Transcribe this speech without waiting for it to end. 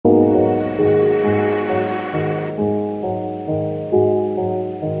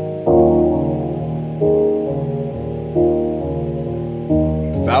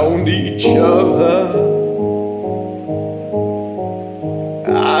each other.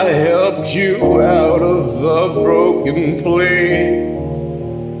 I helped you out of a broken place.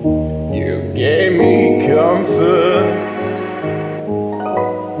 You gave me comfort.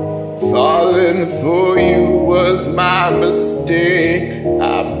 Falling for you was my mistake.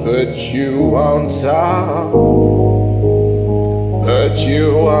 I put you on top. Put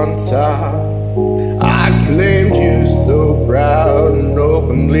you on top. I claimed you so proud and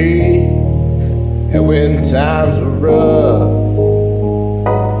openly. And when times were rough,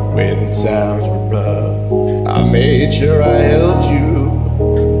 I made sure I held you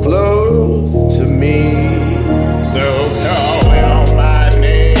close to me. So call out my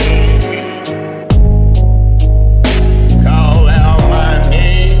name. Call out my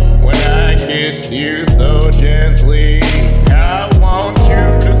name when I kiss you so gently. I want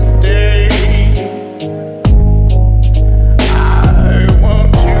you to stay. I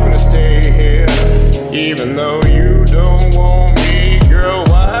want you to stay here, even though you don't want me, girl.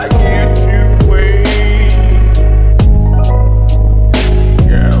 Why can't you wait?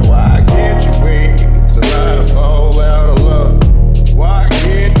 Girl, why can't you wait till I fall out of love? Why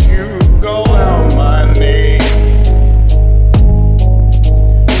can't you call out my name?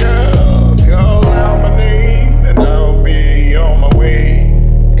 Girl, call out my name and I'll be on my way,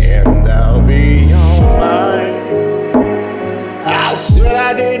 and I'll be on mine. I said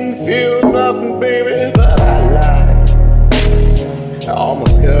I didn't feel nothing, baby, but I lied. I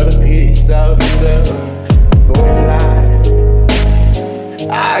almost cut a piece out of myself before you lied.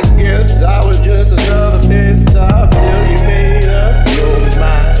 I guess I was just another pit stop till you made up your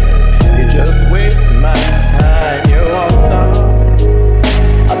mind. You're just wasting my time. You're on top.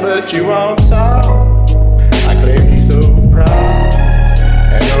 I put you on top. I claimed you so proud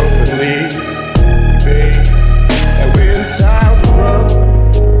and openly, babe. And when times were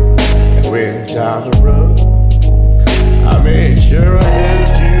rough, I made sure I held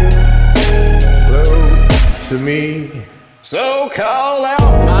you close to me. So call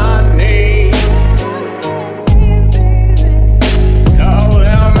out my name. Call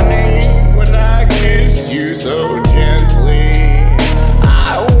out my name when I kiss you so gently.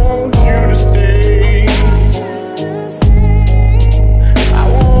 I want you to stay. I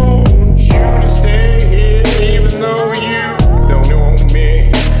want you to stay here, even though you don't know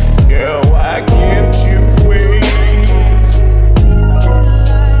me. Girl, why can't you wait?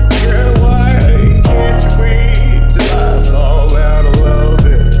 Girl, why can't you wait till I fall out of love?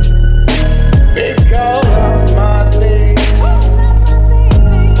 Babe, call out my name.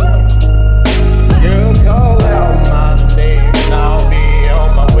 Girl, call out my name, and I'll be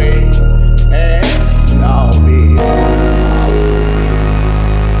on my way, and I'll be on.